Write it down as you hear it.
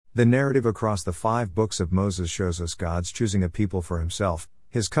The narrative across the 5 books of Moses shows us God's choosing a people for himself,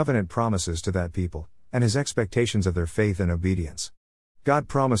 his covenant promises to that people, and his expectations of their faith and obedience. God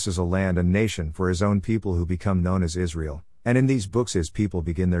promises a land and nation for his own people who become known as Israel, and in these books his people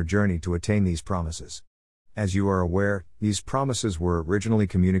begin their journey to attain these promises. As you are aware, these promises were originally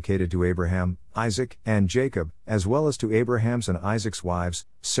communicated to Abraham, Isaac, and Jacob, as well as to Abraham's and Isaac's wives,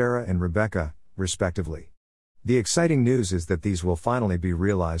 Sarah and Rebekah, respectively. The exciting news is that these will finally be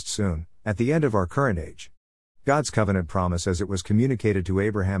realized soon, at the end of our current age. God's covenant promise as it was communicated to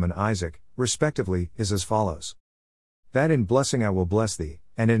Abraham and Isaac, respectively, is as follows. That in blessing I will bless thee,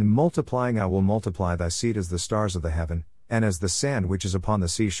 and in multiplying I will multiply thy seed as the stars of the heaven, and as the sand which is upon the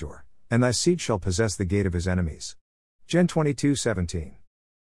seashore, and thy seed shall possess the gate of his enemies. Gen 22:17.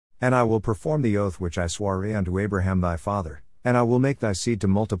 And I will perform the oath which I sware unto Abraham thy father, and I will make thy seed to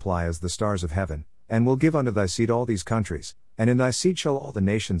multiply as the stars of heaven, and will give unto thy seed all these countries, and in thy seed shall all the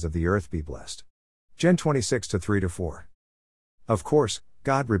nations of the earth be blessed. Gen 26:3-4. Of course,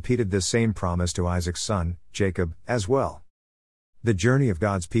 God repeated this same promise to Isaac's son, Jacob, as well. The journey of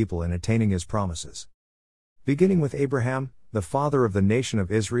God's people in attaining his promises. Beginning with Abraham, the father of the nation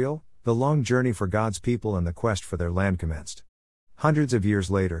of Israel, the long journey for God's people and the quest for their land commenced. Hundreds of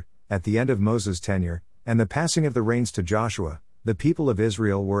years later, at the end of Moses' tenure, and the passing of the reins to Joshua, the people of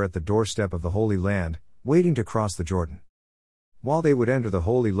Israel were at the doorstep of the Holy Land, waiting to cross the Jordan. While they would enter the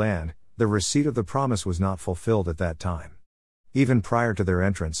Holy Land, the receipt of the promise was not fulfilled at that time. Even prior to their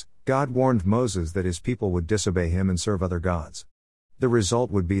entrance, God warned Moses that his people would disobey him and serve other gods. The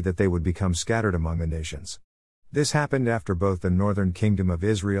result would be that they would become scattered among the nations. This happened after both the northern kingdom of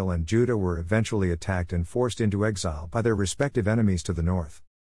Israel and Judah were eventually attacked and forced into exile by their respective enemies to the north.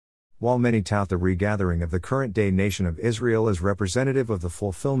 While many tout the regathering of the current-day nation of Israel as representative of the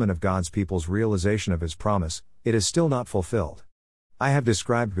fulfillment of God's people's realization of his promise, it is still not fulfilled. I have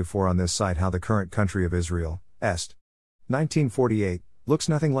described before on this site how the current country of Israel, Est. 1948, looks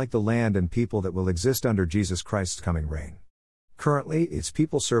nothing like the land and people that will exist under Jesus Christ's coming reign. Currently, its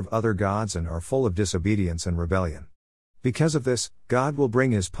people serve other gods and are full of disobedience and rebellion. Because of this, God will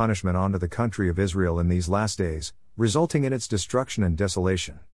bring his punishment onto the country of Israel in these last days, resulting in its destruction and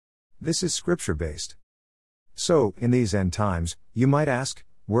desolation. This is scripture-based. So, in these end times, you might ask,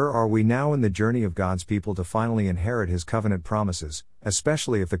 where are we now in the journey of God's people to finally inherit his covenant promises,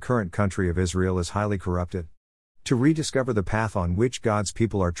 especially if the current country of Israel is highly corrupted? To rediscover the path on which God's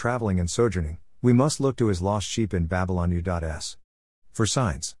people are traveling and sojourning, we must look to his lost sheep in Babylon U.S. for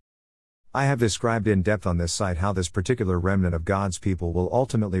signs. I have described in depth on this site how this particular remnant of God's people will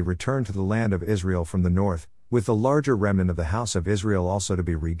ultimately return to the land of Israel from the north, with the larger remnant of the house of Israel also to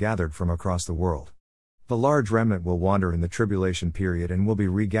be regathered from across the world. The large remnant will wander in the tribulation period and will be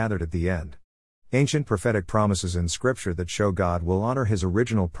regathered at the end. Ancient prophetic promises in Scripture that show God will honor his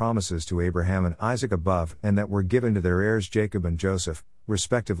original promises to Abraham and Isaac above and that were given to their heirs Jacob and Joseph,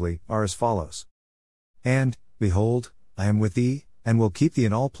 respectively, are as follows. And, behold, I am with thee, and will keep thee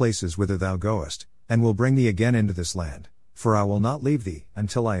in all places whither thou goest, and will bring thee again into this land, for I will not leave thee,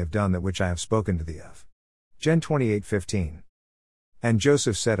 until I have done that which I have spoken to thee of. Gen 28:15. And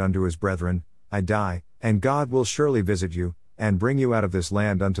Joseph said unto his brethren, I die, and God will surely visit you, and bring you out of this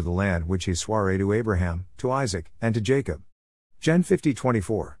land unto the land which he sware to Abraham, to Isaac, and to Jacob. Gen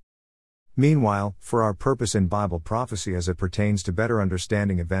 50:24. Meanwhile, for our purpose in Bible prophecy as it pertains to better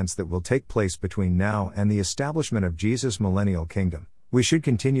understanding events that will take place between now and the establishment of Jesus' millennial kingdom, we should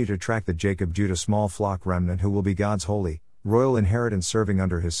continue to track the Jacob-Judah small flock remnant who will be God's holy, royal inheritance serving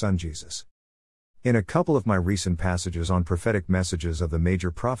under his Son Jesus. In a couple of my recent passages on prophetic messages of the major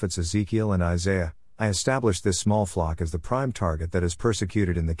prophets Ezekiel and Isaiah, I established this small flock as the prime target that is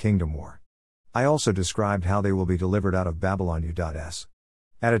persecuted in the kingdom war. I also described how they will be delivered out of Babylon U.S.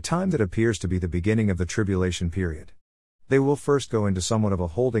 at a time that appears to be the beginning of the tribulation period. They will first go into somewhat of a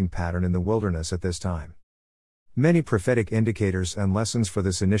holding pattern in the wilderness at this time. Many prophetic indicators and lessons for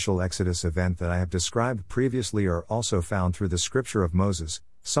this initial Exodus event that I have described previously are also found through the scripture of Moses,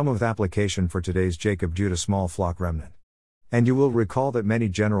 some with application for today's Jacob-Judah small flock remnant. And you will recall that many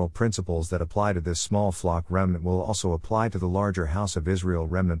general principles that apply to this small flock remnant will also apply to the larger house of Israel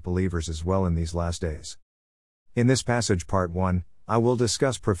remnant believers as well in these last days. In this passage part 1, I will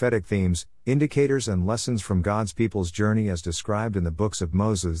discuss prophetic themes, indicators and lessons from God's people's journey as described in the books of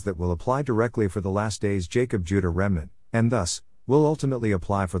Moses that will apply directly for the last days Jacob-Judah remnant, and thus, will ultimately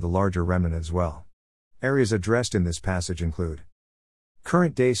apply for the larger remnant as well. Areas addressed in this passage include: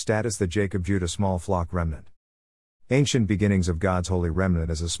 current day status, the Jacob-Judah small flock remnant. Ancient beginnings of God's holy remnant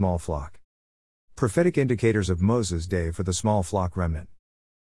as a small flock. Prophetic indicators of Moses' day for the small flock remnant.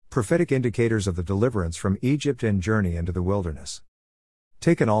 Prophetic indicators of the deliverance from Egypt and journey into the wilderness.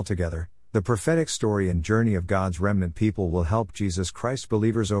 Taken altogether, the prophetic story and journey of God's remnant people will help Jesus Christ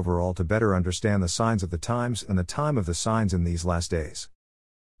believers overall to better understand the signs of the times and the time of the signs in these last days.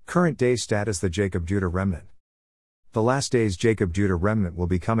 Current day status: the Jacob-Judah remnant. The last days Jacob-Judah remnant will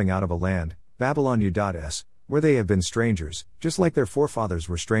be coming out of a land, Babylon U.S., where they have been strangers, just like their forefathers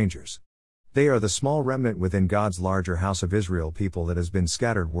were strangers. They are the small remnant within God's larger house of Israel people that has been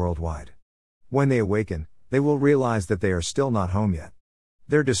scattered worldwide. When they awaken, they will realize that they are still not home yet.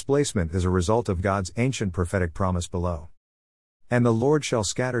 Their displacement is a result of God's ancient prophetic promise below. And the Lord shall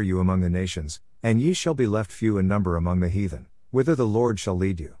scatter you among the nations, and ye shall be left few in number among the heathen, whither the Lord shall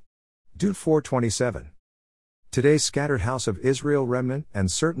lead you. Jude 4:27. Today's scattered house of Israel remnant, and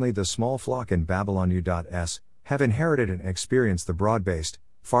certainly the small flock in Babylon U.S., have inherited and experienced the broad-based,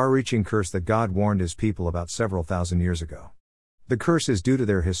 far-reaching curse that God warned His people about several thousand years ago. The curse is due to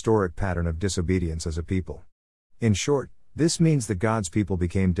their historic pattern of disobedience as a people. In short, this means that God's people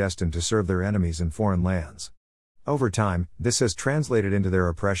became destined to serve their enemies in foreign lands. Over time, this has translated into their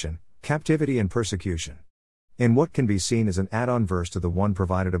oppression, captivity and persecution. In what can be seen as an add-on verse to the one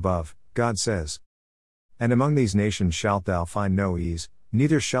provided above, God says, "And among these nations shalt thou find no ease,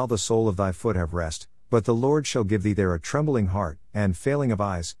 neither shall the sole of thy foot have rest, but the Lord shall give thee there a trembling heart, and failing of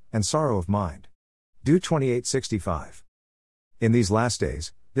eyes, and sorrow of mind." Jude 28:65. In these last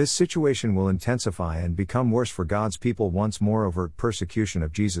days, this situation will intensify and become worse for God's people once more overt persecution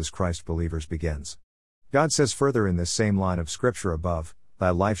of Jesus Christ believers begins. God says further in this same line of scripture above, "Thy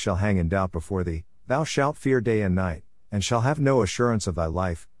life shall hang in doubt before thee, thou shalt fear day and night, and shall have no assurance of thy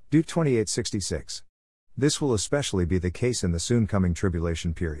life." Jude 28:66. This will especially be the case in the soon coming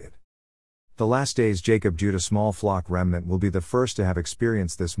tribulation period. The last days Jacob-Judah small flock remnant will be the first to have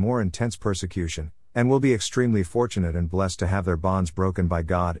experienced this more intense persecution, and will be extremely fortunate and blessed to have their bonds broken by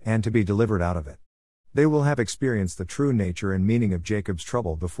God and to be delivered out of it. They will have experienced the true nature and meaning of Jacob's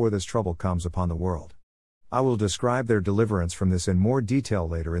trouble before this trouble comes upon the world. I will describe their deliverance from this in more detail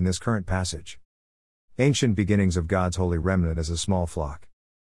later in this current passage. Ancient beginnings of God's holy remnant as a small flock.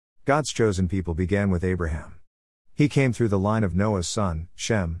 God's chosen people began with Abraham. He came through the line of Noah's son,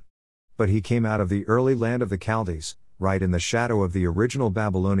 Shem. But he came out of the early land of the Chaldees, right in the shadow of the original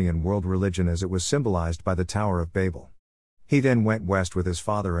Babylonian world religion as it was symbolized by the Tower of Babel. He then went west with his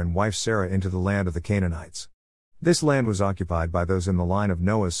father and wife Sarah into the land of the Canaanites. This land was occupied by those in the line of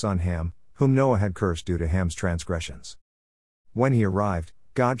Noah's son Ham, whom Noah had cursed due to Ham's transgressions. When he arrived,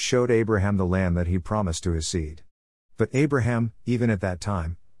 God showed Abraham the land that He promised to his seed. But Abraham, even at that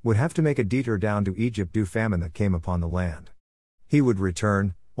time, would have to make a detour down to Egypt due to famine that came upon the land. He would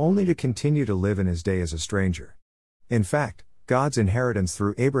return, only to continue to live in his day as a stranger. In fact, God's inheritance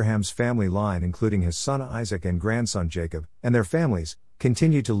through Abraham's family line, including his son Isaac and grandson Jacob, and their families,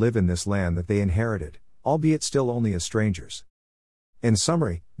 continued to live in this land that they inherited, albeit still only as strangers. In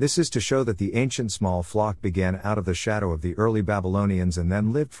summary, this is to show that the ancient small flock began out of the shadow of the early Babylonians and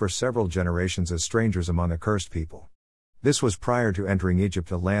then lived for several generations as strangers among a cursed people. This was prior to entering Egypt,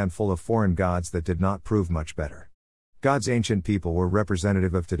 a land full of foreign gods that did not prove much better. God's ancient people were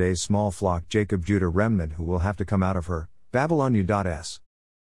representative of today's small flock Jacob-Judah remnant who will have to come out of her, Babylon U.S.,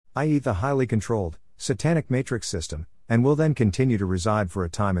 i.e. the highly controlled, satanic matrix system, and will then continue to reside for a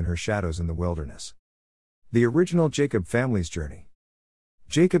time in her shadows in the wilderness. The original Jacob family's journey.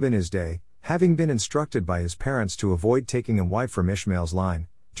 Jacob in his day, having been instructed by his parents to avoid taking a wife from Ishmael's line,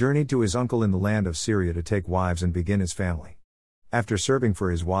 journeyed to his uncle in the land of Syria to take wives and begin his family. After serving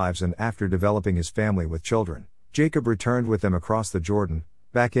for his wives and after developing his family with children, Jacob returned with them across the Jordan,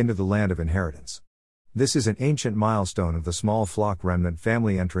 back into the land of inheritance. This is an ancient milestone of the small flock remnant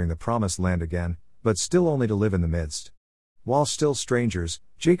family entering the promised land again, but still only to live in the midst. While still strangers,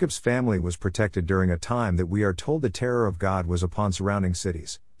 Jacob's family was protected during a time that we are told the terror of God was upon surrounding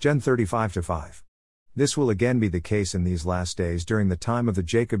cities, Gen 35-5. This will again be the case in these last days during the time of the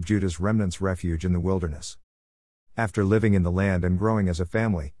Jacob-Judah's remnant's refuge in the wilderness. After living in the land and growing as a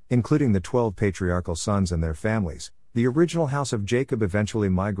family, including the 12 patriarchal sons and their families, the original house of Jacob eventually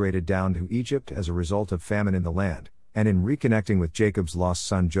migrated down to Egypt as a result of famine in the land, and in reconnecting with Jacob's lost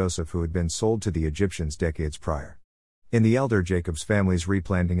son Joseph, who had been sold to the Egyptians decades prior. In the elder Jacob's family's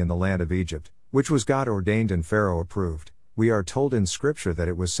replanting in the land of Egypt, which was God ordained and Pharaoh approved, we are told in Scripture that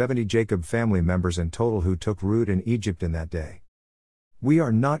it was 70 Jacob family members in total who took root in Egypt in that day. We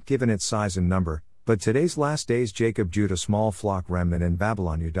are not given its size and number, but today's last days Jacob-Judah small flock remnant in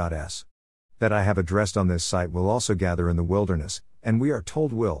Babylon U.S. that I have addressed on this site will also gather in the wilderness, and we are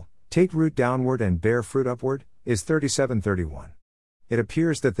told will take root downward and bear fruit upward, is 37:31. It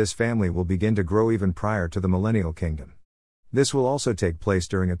appears that this family will begin to grow even prior to the millennial kingdom. This will also take place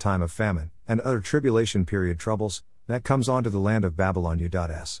during a time of famine, and other tribulation period troubles, that comes onto the land of Babylon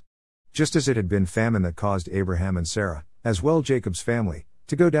U.S. Just as it had been famine that caused Abraham and Sarah, as well Jacob's family,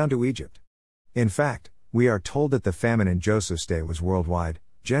 to go down to Egypt. In fact, we are told that the famine in Joseph's day was worldwide,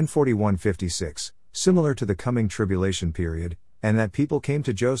 Gen 41:56, similar to the coming tribulation period, and that people came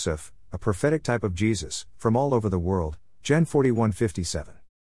to Joseph, a prophetic type of Jesus, from all over the world, Gen 41:57.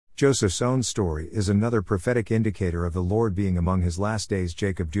 Joseph's own story is another prophetic indicator of the Lord being among his last days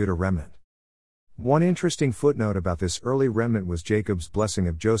Jacob-Judah remnant. One interesting footnote about this early remnant was Jacob's blessing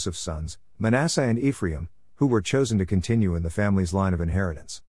of Joseph's sons, Manasseh and Ephraim, who were chosen to continue in the family's line of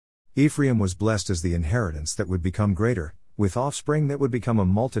inheritance. Ephraim was blessed as the inheritance that would become greater, with offspring that would become a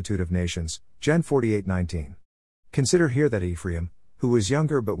multitude of nations, Gen 48:19. Consider here that Ephraim, who was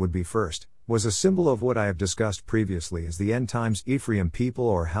younger but would be first, was a symbol of what I have discussed previously as the end times Ephraim people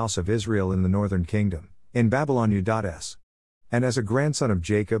or house of Israel in the northern kingdom, in Babylon U.S. And as a grandson of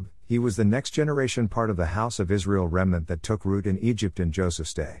Jacob, he was the next generation part of the house of Israel remnant that took root in Egypt in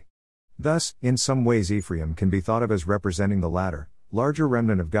Joseph's day. Thus, in some ways Ephraim can be thought of as representing the latter, larger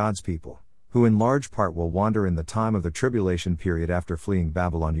remnant of God's people, who in large part will wander in the time of the tribulation period after fleeing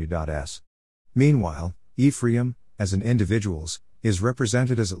Babylon U.S. Meanwhile, Ephraim, as an individuals, is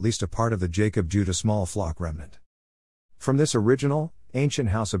represented as at least a part of the Jacob-Judah small flock remnant. From this original, ancient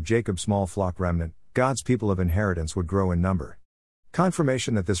house of Jacob small flock remnant, God's people of inheritance would grow in number.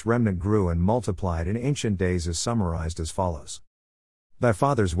 Confirmation that this remnant grew and multiplied in ancient days is summarized as follows. Thy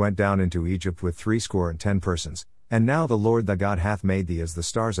fathers went down into Egypt with 70 persons, and now the Lord thy God hath made thee as the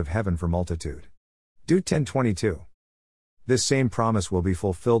stars of heaven for multitude. Jude 10:22. This same promise will be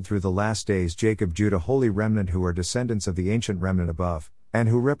fulfilled through the last days Jacob-Judah holy remnant who are descendants of the ancient remnant above, and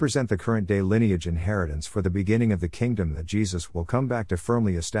who represent the current day lineage inheritance for the beginning of the kingdom that Jesus will come back to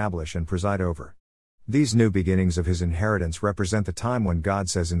firmly establish and preside over. These new beginnings of his inheritance represent the time when God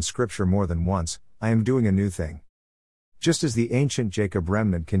says in Scripture more than once, I am doing a new thing. Just as the ancient Jacob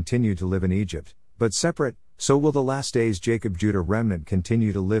remnant continued to live in Egypt, but separate, so will the last days Jacob-Judah remnant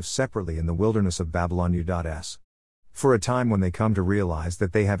continue to live separately in the wilderness of Babylon U.S. For a time when they come to realize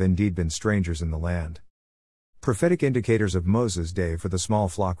that they have indeed been strangers in the land. Prophetic indicators of Moses' day for the small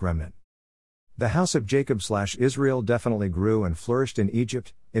flock remnant. The house of Jacob/Israel definitely grew and flourished in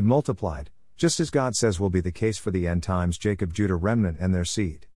Egypt, it multiplied, just as God says will be the case for the end times Jacob-Judah remnant and their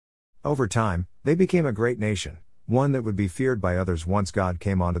seed. Over time, they became a great nation, one that would be feared by others once God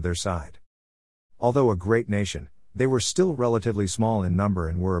came onto their side. Although a great nation, they were still relatively small in number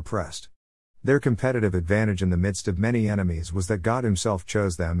and were oppressed. Their competitive advantage in the midst of many enemies was that God himself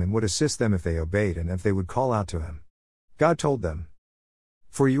chose them and would assist them if they obeyed and if they would call out to him. God told them,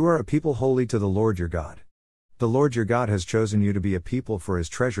 For you are a people holy to the Lord your God. The Lord your God has chosen you to be a people for his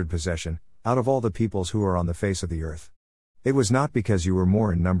treasured possession, out of all the peoples who are on the face of the earth. It was not because you were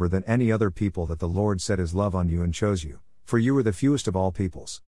more in number than any other people that the Lord set his love on you and chose you, for you were the fewest of all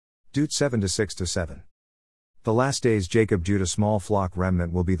peoples. Jude 7:6-7. The last days Jacob-Judah small flock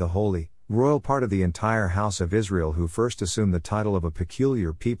remnant will be the holy, royal part of the entire house of Israel who first assume the title of a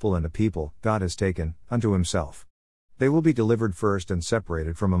peculiar people and a people God has taken unto himself. They will be delivered first and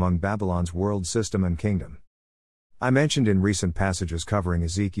separated from among Babylon's world system and kingdom. I mentioned in recent passages covering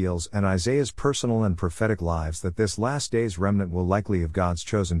Ezekiel's and Isaiah's personal and prophetic lives that this last days remnant will likely have God's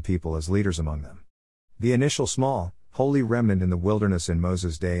chosen people as leaders among them. The initial small, holy remnant in the wilderness in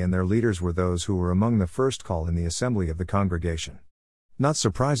Moses' day and their leaders were those who were among the first call in the assembly of the congregation. Not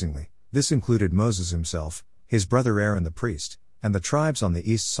surprisingly, this included Moses himself, his brother Aaron the priest, and the tribes on the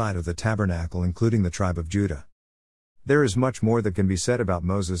east side of the tabernacle including the tribe of Judah. There is much more that can be said about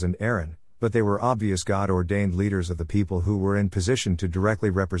Moses and Aaron, but they were obvious God-ordained leaders of the people who were in position to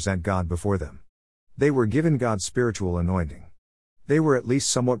directly represent God before them. They were given God's spiritual anointing. They were at least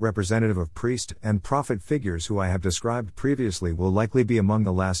somewhat representative of priest and prophet figures who I have described previously will likely be among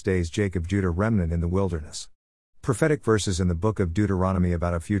the last days Jacob-Judah remnant in the wilderness. Prophetic verses in the book of Deuteronomy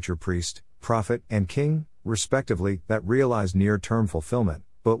about a future priest, prophet, and king, respectively, that realize near-term fulfillment,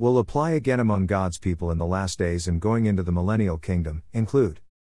 but will apply again among God's people in the last days and going into the millennial kingdom, include: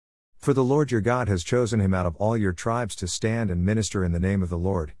 For the Lord your God has chosen him out of all your tribes to stand and minister in the name of the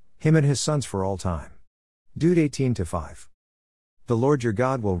Lord, him and his sons for all time. Jude 18-5. The Lord your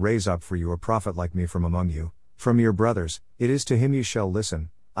God will raise up for you a prophet like me from among you, from your brothers, it is to him you shall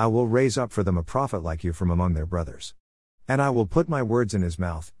listen. I will raise up for them a prophet like you from among their brothers. And I will put my words in his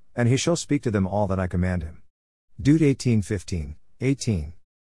mouth, and he shall speak to them all that I command him. Jude 18:15-18.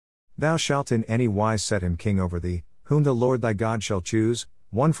 Thou shalt in any wise set him king over thee, whom the Lord thy God shall choose,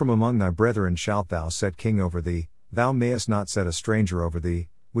 one from among thy brethren shalt thou set king over thee, thou mayest not set a stranger over thee,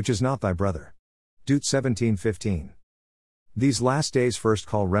 which is not thy brother. Jude 17:15. These last days first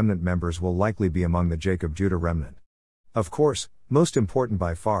call remnant members will likely be among the Jacob-Judah remnant. Of course, most important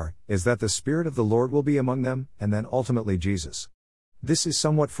by far, is that the Spirit of the Lord will be among them, and then ultimately Jesus. This is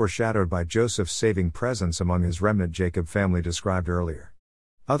somewhat foreshadowed by Joseph's saving presence among his remnant Jacob family described earlier.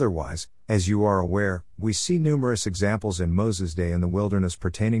 Otherwise, as you are aware, we see numerous examples in Moses' day in the wilderness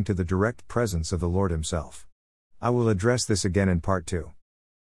pertaining to the direct presence of the Lord himself. I will address this again in part 2.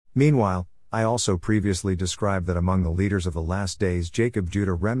 Meanwhile, I also previously described that among the leaders of the last days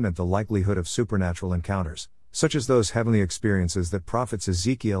Jacob-Judah remnant the likelihood of supernatural encounters, such as those heavenly experiences that prophets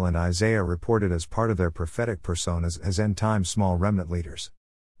Ezekiel and Isaiah reported as part of their prophetic personas as end-time small remnant leaders.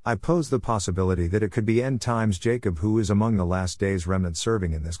 I pose the possibility that it could be end times Jacob who is among the last days remnant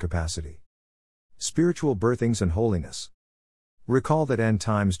serving in this capacity. Spiritual birthings and holiness. Recall that end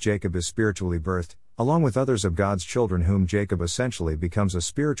times Jacob is spiritually birthed, along with others of God's children whom Jacob essentially becomes a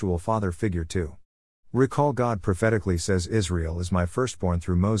spiritual father figure to. Recall God prophetically says Israel is my firstborn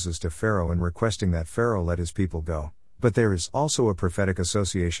through Moses to Pharaoh and requesting that Pharaoh let his people go, but there is also a prophetic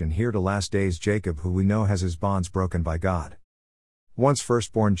association here to last days Jacob who we know has his bonds broken by God. Once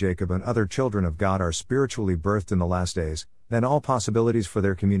firstborn Jacob and other children of God are spiritually birthed in the last days, then all possibilities for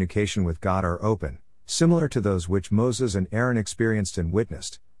their communication with God are open, similar to those which Moses and Aaron experienced and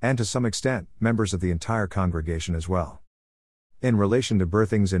witnessed, and to some extent, members of the entire congregation as well. In relation to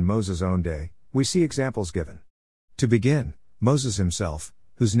birthings in Moses' own day, we see examples given. To begin, Moses himself,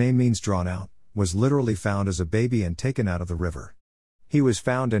 whose name means drawn out, was literally found as a baby and taken out of the river. He was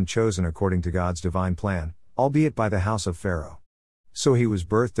found and chosen according to God's divine plan, albeit by the house of Pharaoh. So he was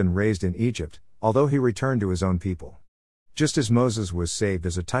birthed and raised in Egypt, although he returned to his own people. Just as Moses was saved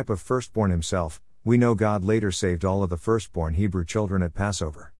as a type of firstborn himself, we know God later saved all of the firstborn Hebrew children at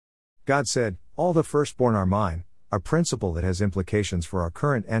Passover. God said, "All the firstborn are mine," a principle that has implications for our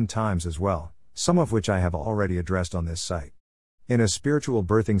current end times as well, some of which I have already addressed on this site. In a spiritual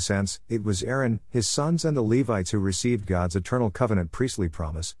birthing sense, it was Aaron, his sons and the Levites who received God's eternal covenant priestly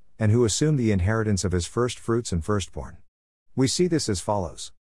promise, and who assumed the inheritance of his first fruits and firstborn. We see this as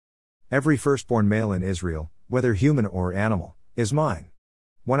follows. Every firstborn male in Israel, whether human or animal, is mine.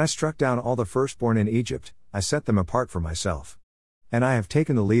 When I struck down all the firstborn in Egypt, I set them apart for myself. And I have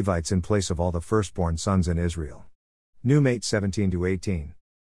taken the Levites in place of all the firstborn sons in Israel. Numate 17-18.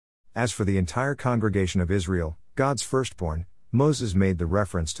 As for the entire congregation of Israel, God's firstborn, Moses made the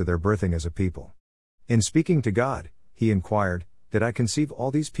reference to their birthing as a people. In speaking to God, he inquired, "Did I conceive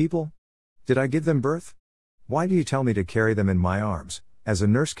all these people? Did I give them birth? Why do you tell me to carry them in my arms, as a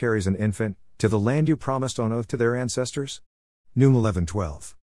nurse carries an infant, to the land you promised on oath to their ancestors?" Num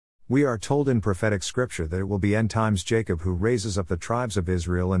 11:12. We are told in prophetic scripture that it will be end times Jacob who raises up the tribes of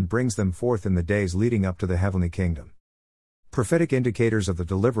Israel and brings them forth in the days leading up to the heavenly kingdom. Prophetic indicators of the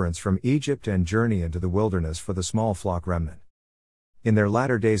deliverance from Egypt and journey into the wilderness for the small flock remnant. In their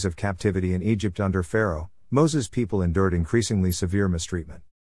latter days of captivity in Egypt under Pharaoh, Moses' people endured increasingly severe mistreatment.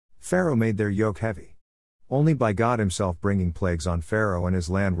 Pharaoh made their yoke heavy. Only by God himself bringing plagues on Pharaoh and his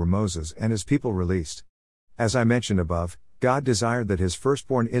land were Moses and his people released. As I mentioned above, God desired that his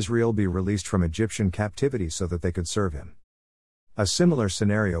firstborn Israel be released from Egyptian captivity so that they could serve him. A similar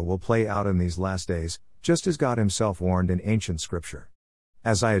scenario will play out in these last days, just as God himself warned in ancient scripture.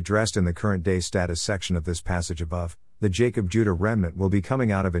 As I addressed in the current day status section of this passage above, the Jacob-Judah remnant will be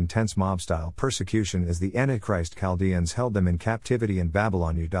coming out of intense mob-style persecution as the Antichrist Chaldeans held them in captivity in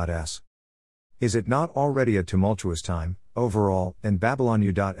Babylon U.S. Is it not already a tumultuous time, overall, in Babylon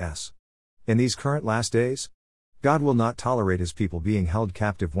U.S.? In these current last days? God will not tolerate his people being held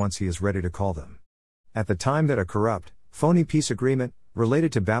captive once he is ready to call them. At the time that a corrupt, phony peace agreement,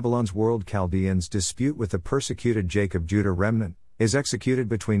 related to Babylon's world Chaldeans' dispute with the persecuted Jacob-Judah remnant, is executed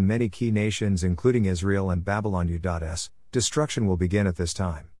between many key nations including Israel and Babylon U.S., destruction will begin at this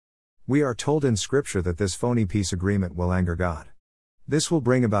time. We are told in scripture that this phony peace agreement will anger God. This will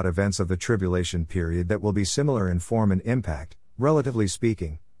bring about events of the tribulation period that will be similar in form and impact, relatively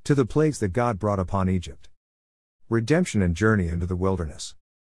speaking, to the plagues that God brought upon Egypt. Redemption and journey into the wilderness.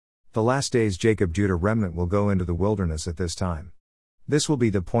 The last days Jacob-Judah remnant will go into the wilderness at this time. This will be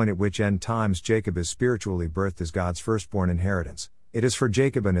the point at which end times Jacob is spiritually birthed as God's firstborn inheritance. It is for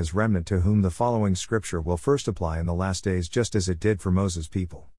Jacob and his remnant to whom the following scripture will first apply in the last days just as it did for Moses'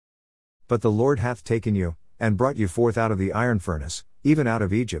 people. "But the Lord hath taken you, and brought you forth out of the iron furnace, even out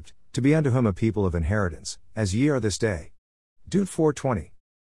of Egypt, to be unto him a people of inheritance, as ye are this day." Deut 4:20.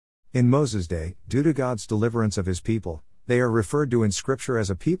 In Moses' day, due to God's deliverance of his people, they are referred to in scripture as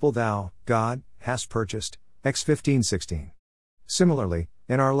a people thou, God, hast purchased, Ex 15:16. Similarly,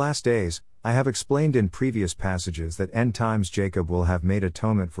 in our last days, I have explained in previous passages that end times Jacob will have made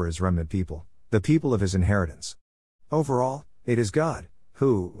atonement for his remnant people, the people of his inheritance. Overall, it is God,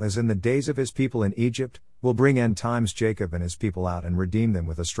 who, as in the days of his people in Egypt, will bring end times Jacob and his people out and redeem them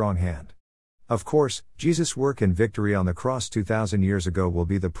with a strong hand. Of course, Jesus' work and victory on the cross 2,000 years ago will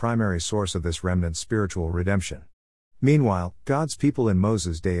be the primary source of this remnant's spiritual redemption. Meanwhile, God's people in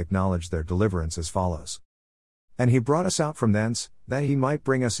Moses' day acknowledged their deliverance as follows. And he brought us out from thence, that he might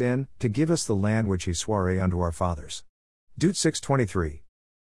bring us in, to give us the land which he sware unto our fathers. Deut 6:23.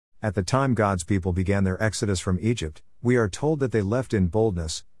 At the time God's people began their exodus from Egypt, we are told that they left in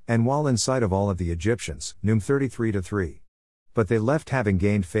boldness, and while in sight of all of the Egyptians, Num 33-3. But they left having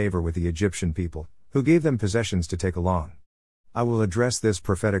gained favor with the Egyptian people, who gave them possessions to take along. I will address this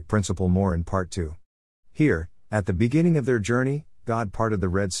prophetic principle more in part 2. Here, at the beginning of their journey, God parted the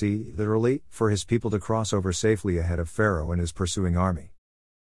Red Sea, literally, for his people to cross over safely ahead of Pharaoh and his pursuing army.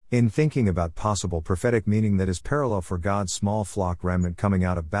 In thinking about possible prophetic meaning that is parallel for God's small flock remnant coming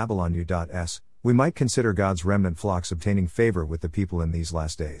out of Babylon U.S., we might consider God's remnant flocks obtaining favor with the people in these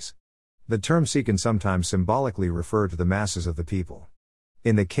last days. The term sea can sometimes symbolically refer to the masses of the people.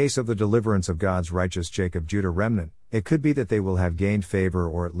 In the case of the deliverance of God's righteous Jacob-Judah remnant, it could be that they will have gained favor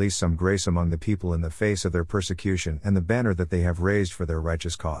or at least some grace among the people in the face of their persecution and the banner that they have raised for their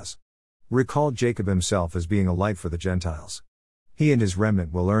righteous cause. Recall Jacob himself as being a light for the Gentiles. He and his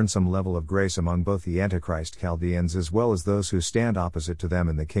remnant will earn some level of grace among both the Antichrist Chaldeans as well as those who stand opposite to them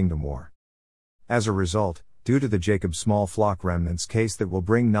in the kingdom war. As a result, due to the Jacob's small flock remnant's case that will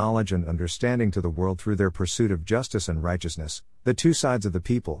bring knowledge and understanding to the world through their pursuit of justice and righteousness, the two sides of the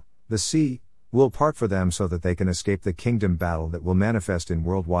people, the sea, will part for them so that they can escape the kingdom battle that will manifest in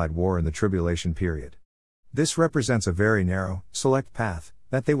worldwide war in the tribulation period. This represents a very narrow, select path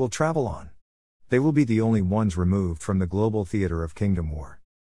that they will travel on. They will be the only ones removed from the global theater of kingdom war.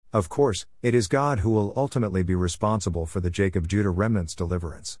 Of course, it is God who will ultimately be responsible for the Jacob-Judah remnant's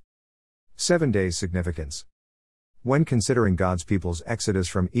deliverance. 7 days significance. When considering God's people's exodus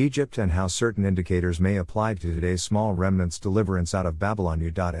from Egypt and how certain indicators may apply to today's small remnant's deliverance out of Babylon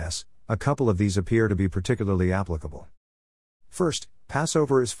U.S., a couple of these appear to be particularly applicable. First,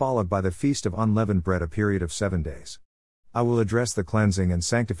 Passover is followed by the Feast of Unleavened Bread, a period of 7 days. I will address the cleansing and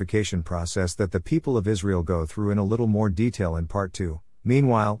sanctification process that the people of Israel go through in a little more detail in part 2.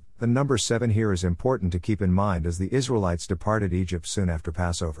 Meanwhile, the number 7 here is important to keep in mind as the Israelites departed Egypt soon after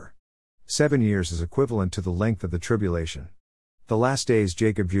Passover. 7 years is equivalent to the length of the tribulation. The last days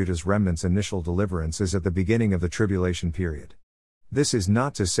Jacob-Judah's remnant's initial deliverance is at the beginning of the tribulation period. This is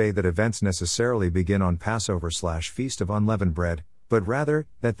not to say that events necessarily begin on Passover/Feast of Unleavened Bread, but rather,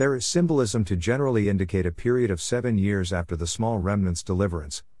 that there is symbolism to generally indicate a period of 7 years after the small remnant's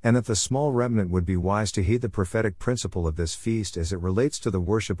deliverance, and that the small remnant would be wise to heed the prophetic principle of this feast as it relates to the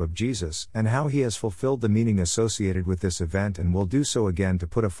worship of Jesus and how he has fulfilled the meaning associated with this event and will do so again to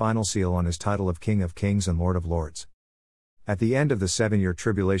put a final seal on his title of King of Kings and Lord of Lords. At the end of the 7-year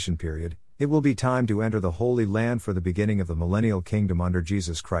tribulation period, it will be time to enter the Holy Land for the beginning of the millennial kingdom under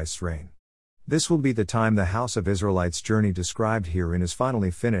Jesus Christ's reign. This will be the time the house of Israelites' journey described herein is finally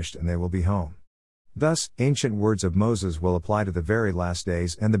finished and they will be home. Thus, ancient words of Moses will apply to the very last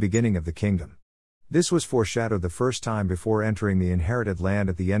days and the beginning of the kingdom. This was foreshadowed the first time before entering the inherited land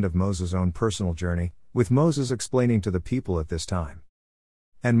at the end of Moses' own personal journey, with Moses explaining to the people at this time.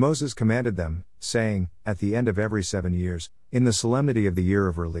 And Moses commanded them, saying, at the end of every 7 years, in the solemnity of the year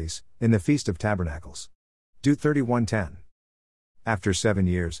of release, in the Feast of Tabernacles. Deut 31:10. After 7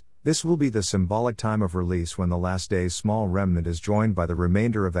 years, this will be the symbolic time of release when the last days small remnant is joined by the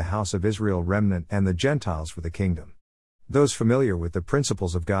remainder of the house of Israel remnant and the Gentiles for the kingdom. Those familiar with the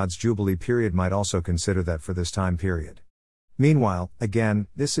principles of God's Jubilee period might also consider that for this time period. Meanwhile, again,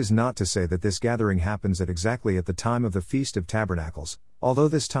 this is not to say that this gathering happens exactly at the time of the Feast of Tabernacles, although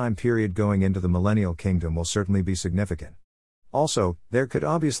this time period going into the millennial kingdom will certainly be significant. Also, there could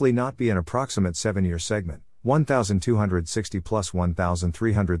obviously not be an approximate 7-year segment, 1,260 plus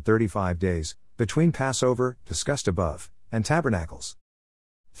 1,335 days, between Passover, discussed above, and Tabernacles.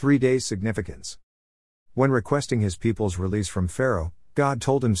 3 days significance. When requesting his people's release from Pharaoh, God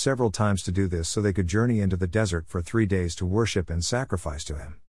told him several times to do this so they could journey into the desert for 3 days to worship and sacrifice to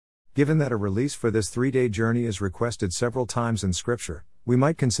him. Given that a release for this 3-day journey is requested several times in Scripture, we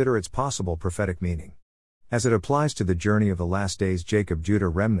might consider its possible prophetic meaning. As it applies to the journey of the last days Jacob-Judah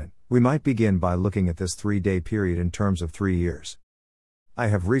remnant, we might begin by looking at this 3-day period in terms of 3 years. I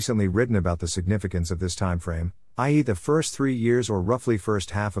have recently written about the significance of this time frame, i.e. the first 3 years or roughly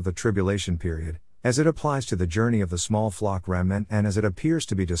first half of the tribulation period, as it applies to the journey of the small flock remnant and as it appears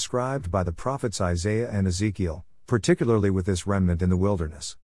to be described by the prophets Isaiah and Ezekiel, particularly with this remnant in the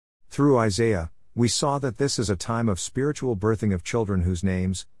wilderness. Through Isaiah, we saw that this is a time of spiritual birthing of children whose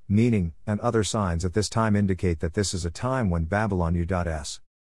names, meaning, and other signs at this time indicate that this is a time when Babylon U.S.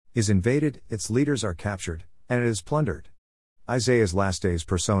 is invaded, its leaders are captured, and it is plundered. Isaiah's last days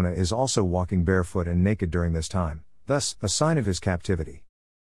persona is also walking barefoot and naked during this time, thus, a sign of his captivity.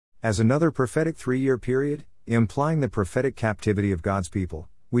 As another prophetic 3-year period, implying the prophetic captivity of God's people,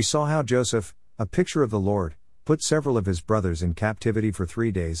 we saw how Joseph, a picture of the Lord, put several of his brothers in captivity for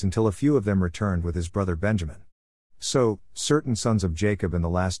 3 days until a few of them returned with his brother Benjamin. So, certain sons of Jacob in the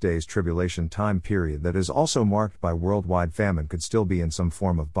last days tribulation time period that is also marked by worldwide famine could still be in some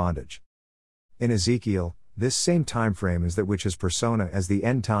form of bondage. In Ezekiel, this same time frame is that which his persona as the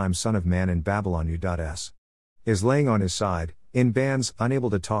end-time Son of Man in Babylon U.S. is laying on his side, in bands, unable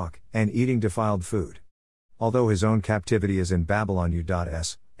to talk, and eating defiled food. Although his own captivity is in Babylon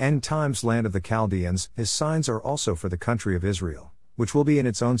U.S., end times land of the Chaldeans, his signs are also for the country of Israel, which will be in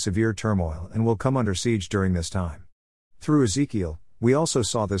its own severe turmoil and will come under siege during this time. Through Ezekiel, we also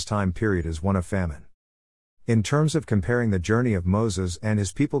saw this time period as one of famine. In terms of comparing the journey of Moses and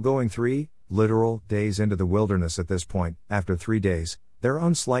his people going 3 literal days into the wilderness at this point, after 3 days, their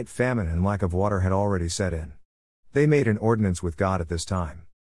own slight famine and lack of water had already set in. They made an ordinance with God at this time.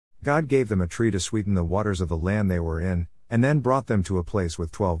 God gave them a tree to sweeten the waters of the land they were in, and then brought them to a place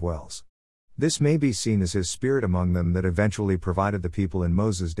with 12 wells. This may be seen as his spirit among them that eventually provided the people in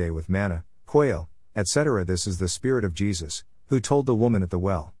Moses' day with manna, quail, etc. This is the spirit of Jesus, who told the woman at the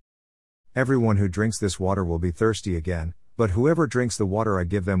well, "Everyone who drinks this water will be thirsty again, but whoever drinks the water I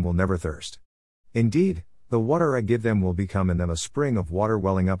give them will never thirst. Indeed, the water I give them will become in them a spring of water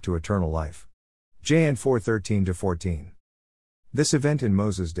welling up to eternal life." John 4:13-14. This event in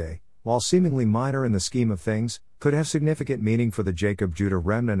Moses' day, while seemingly minor in the scheme of things, could have significant meaning for the Jacob-Judah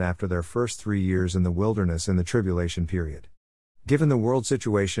remnant after their first 3 years in the wilderness in the tribulation period. Given the world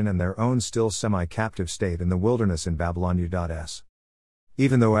situation and their own still semi-captive state in the wilderness in Babylon U.S.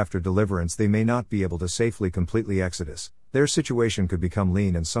 Even though after deliverance they may not be able to safely completely exodus, their situation could become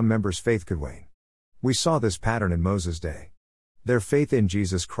lean and some members' faith could wane. We saw this pattern in Moses' day. Their faith in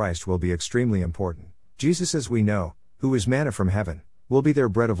Jesus Christ will be extremely important. Jesus, as we know, who is manna from heaven, will be their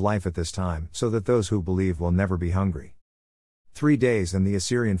bread of life at this time, so that those who believe will never be hungry. 3 days and the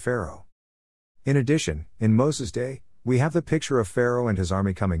Assyrian Pharaoh. In addition, in Moses' day, we have the picture of Pharaoh and his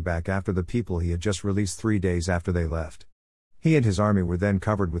army coming back after the people he had just released 3 days after they left. He and his army were then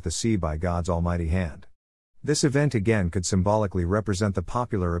covered with the sea by God's almighty hand. This event again could symbolically represent the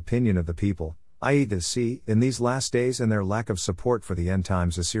popular opinion of the people, i.e. the sea, in these last days and their lack of support for the end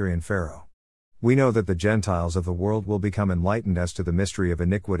times Assyrian Pharaoh. We know that the Gentiles of the world will become enlightened as to the mystery of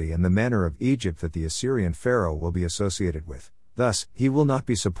iniquity and the manner of Egypt that the Assyrian Pharaoh will be associated with. Thus, he will not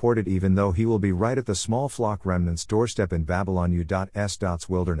be supported even though he will be right at the small flock remnant's doorstep in Babylon U.S.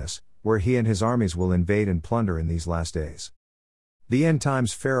 wilderness, where he and his armies will invade and plunder in these last days. The end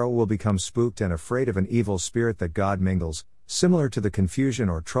times Pharaoh will become spooked and afraid of an evil spirit that God mingles, similar to the confusion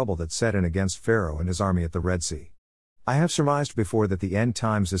or trouble that set in against Pharaoh and his army at the Red Sea. I have surmised before that the end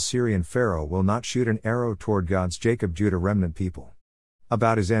times Assyrian Pharaoh will not shoot an arrow toward God's Jacob-Judah remnant people.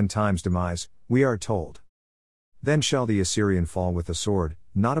 About his end times demise, we are told, "Then shall the Assyrian fall with the sword,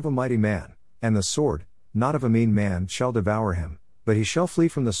 not of a mighty man, and the sword, not of a mean man, shall devour him, but he shall flee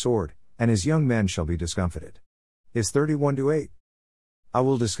from the sword, and his young men shall be discomfited." Is 31-8. I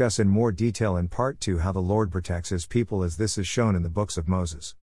will discuss in more detail in Part 2 how the Lord protects his people as this is shown in the books of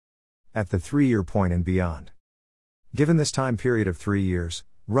Moses. At the 3-year point and beyond. Given this time period of 3 years,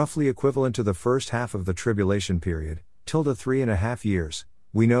 roughly equivalent to the first half of the tribulation period, till the 3.5 years,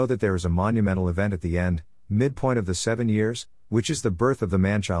 we know that there is a monumental event at the end, midpoint of the 7 years, which is the birth of the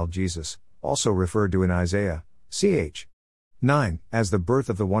man-child Jesus, also referred to in Isaiah, ch. 9, as the birth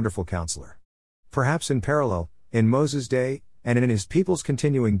of the wonderful counselor. Perhaps in parallel, in Moses' day, and in his people's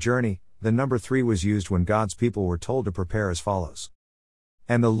continuing journey, the number 3 was used when God's people were told to prepare as follows.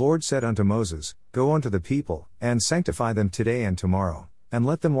 "And the Lord said unto Moses, Go unto the people, and sanctify them today and tomorrow, and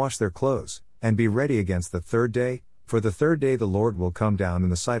let them wash their clothes, and be ready against the 3rd day, for the 3rd day the Lord will come down in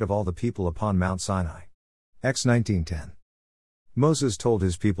the sight of all the people upon Mount Sinai." Acts 19:10. Moses told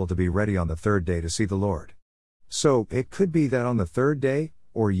his people to be ready on the 3rd day to see the Lord. So, it could be that on the 3rd day,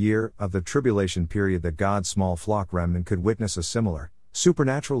 or year, of the tribulation period that God's small flock remnant could witness a similar,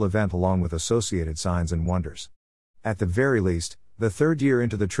 supernatural event along with associated signs and wonders. At the very least, the 3rd year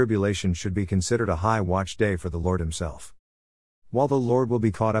into the tribulation should be considered a high watch day for the Lord himself. While the Lord will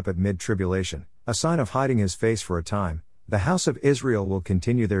be caught up at mid-tribulation, a sign of hiding his face for a time, the house of Israel will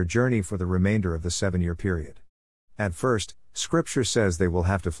continue their journey for the remainder of the 7-year period. At first, Scripture says they will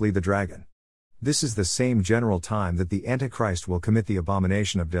have to flee the dragon. This is the same general time that the Antichrist will commit the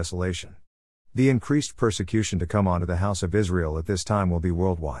abomination of desolation. The increased persecution to come onto the house of Israel at this time will be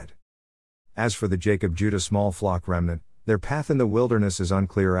worldwide. As for the Jacob-Judah small flock remnant, their path in the wilderness is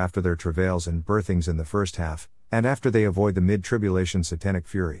unclear after their travails and birthings in the first half, and after they avoid the mid-tribulation satanic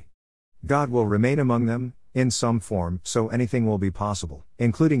fury. God will remain among them, in some form, so anything will be possible,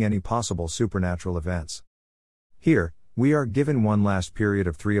 including any possible supernatural events. Here, we are given one last period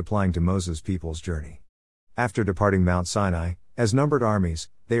of 3 applying to Moses' people's journey. After departing Mount Sinai, as numbered armies,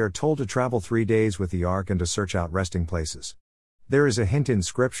 they are told to travel 3 days with the ark and to search out resting places. There is a hint in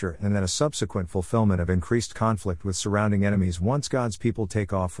Scripture and then a subsequent fulfillment of increased conflict with surrounding enemies once God's people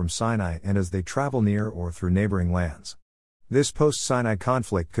take off from Sinai and as they travel near or through neighboring lands. This post-Sinai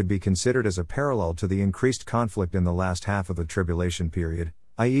conflict could be considered as a parallel to the increased conflict in the last half of the tribulation period,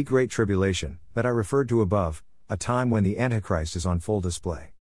 i.e. Great Tribulation, that I referred to above, a time when the Antichrist is on full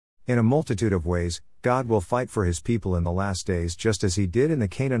display. In a multitude of ways, God will fight for His people in the last days just as He did in the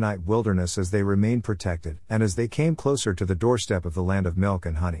Canaanite wilderness as they remained protected and as they came closer to the doorstep of the land of milk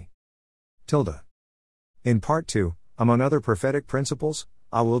and honey. In Part 2, among other prophetic principles,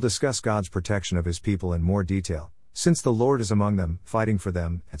 I will discuss God's protection of His people in more detail, since the Lord is among them, fighting for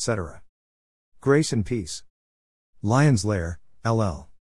them, etc. Grace and peace. Lion's Lair, LL.